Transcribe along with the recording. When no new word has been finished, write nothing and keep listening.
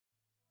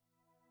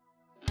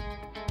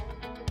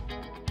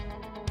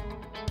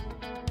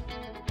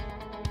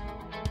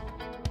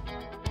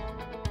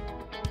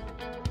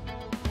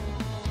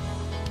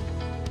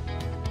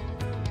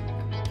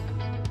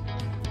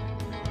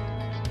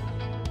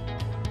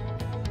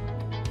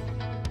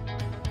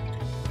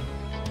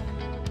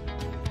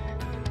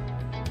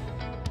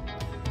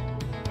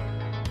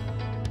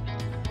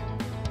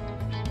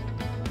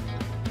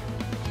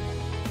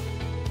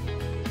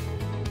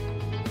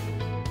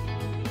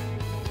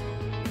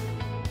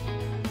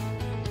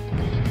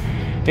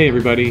Hey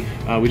everybody,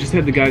 we just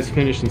had the guys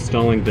finish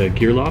installing the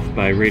Gear Loft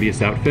by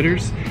Radius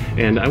Outfitters,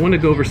 and I want to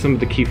go over some of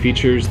the key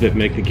features that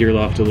make the Gear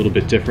Loft a little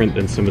bit different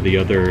than some of the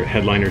other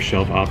headliner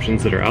shelf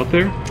options that are out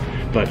there.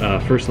 But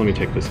first let me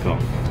take this call.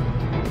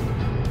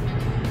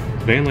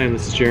 Vanland,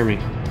 this is Jeremy.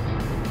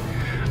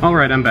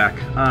 Alright, I'm back.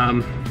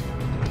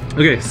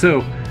 Okay,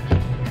 so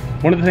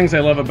one of the things I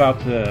love about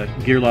the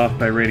Gear Loft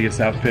by Radius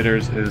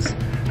Outfitters is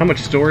how much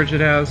storage it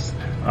has.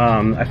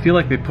 I feel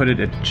like they put it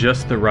at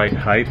just the right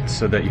height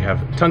so that you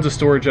have tons of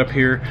storage up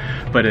here,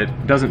 but it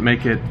doesn't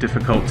make it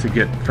difficult to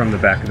get from the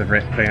back of the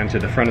van to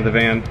the front of the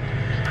van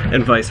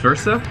and vice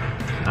versa.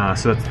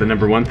 So that's the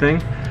number one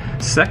thing.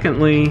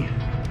 Secondly,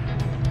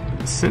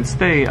 since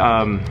they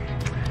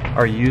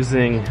are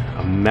using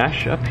a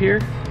mesh up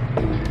here,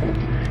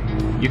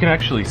 you can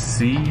actually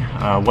see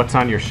what's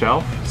on your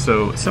shelf.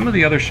 So some of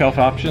the other shelf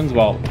options,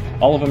 while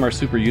all of them are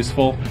super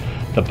useful,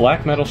 the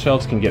black metal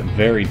shelves can get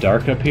very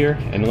dark up here,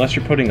 and unless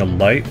you're putting a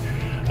light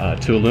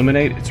to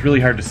illuminate, it's really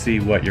hard to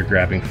see what you're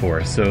grabbing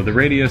for. So the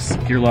Radius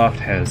Gear Loft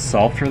has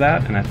solved for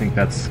that, and I think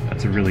that's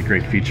a really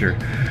great feature.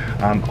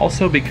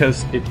 Also,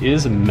 because it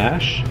is a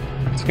mesh,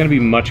 it's going to be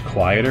much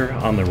quieter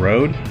on the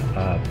road.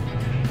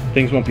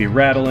 Things won't be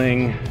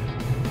rattling,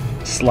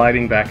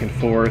 sliding back and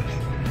forth.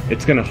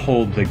 It's going to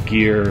hold the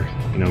gear,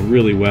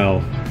 really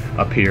well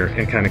up here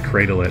and kind of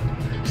cradle it.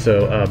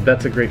 So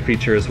that's a great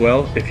feature as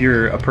well. If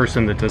you're a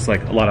person that does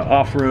like a lot of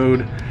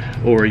off-road,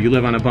 or you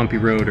live on a bumpy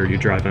road, or you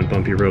drive on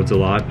bumpy roads a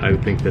lot, I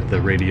would think that the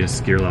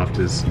Radius Gear Loft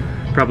is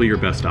probably your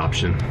best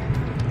option.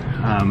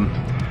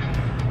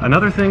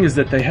 Another thing is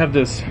that they have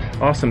this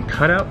awesome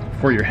cutout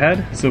for your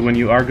head. So when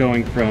you are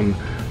going from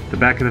the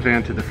back of the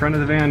van to the front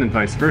of the van and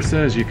vice versa,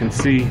 as you can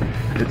see,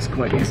 it's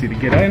quite easy to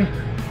get in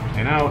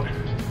and out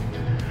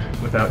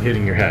without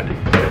hitting your head.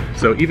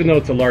 So even though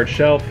it's a large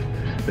shelf,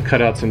 the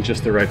cutout's in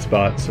just the right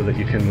spot so that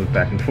you can move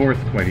back and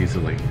forth quite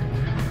easily.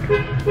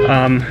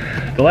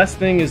 The last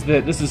thing is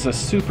that this is a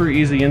super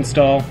easy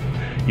install.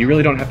 You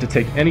really don't have to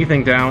take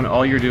anything down.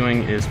 All you're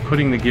doing is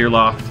putting the Gear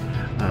Loft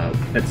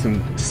at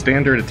some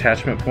standard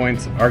attachment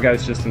points. Our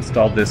guys just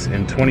installed this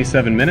in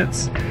 27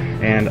 minutes,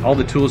 and all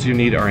the tools you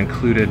need are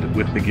included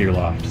with the Gear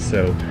Loft.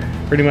 So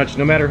pretty much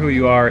no matter who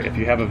you are, if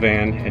you have a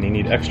van and you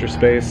need extra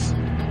space,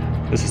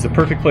 this is the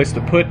perfect place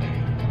to put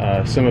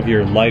some of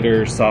your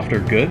lighter, softer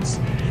goods,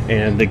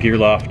 and the Gear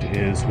Loft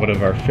is one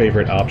of our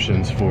favorite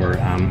options for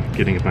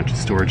getting a bunch of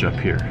storage up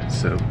here.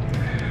 So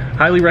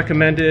highly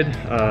recommended.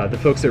 The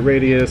folks at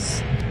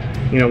Radius,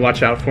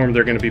 watch out for them.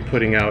 They're going to be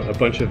putting out a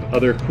bunch of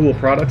other cool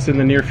products in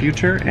the near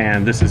future,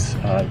 and this is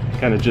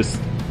kind of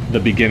just the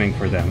beginning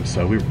for them.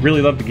 So we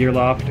really love the Gear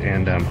Loft,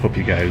 and hope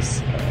you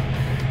guys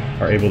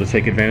are able to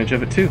take advantage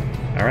of it too.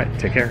 All right,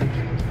 take care.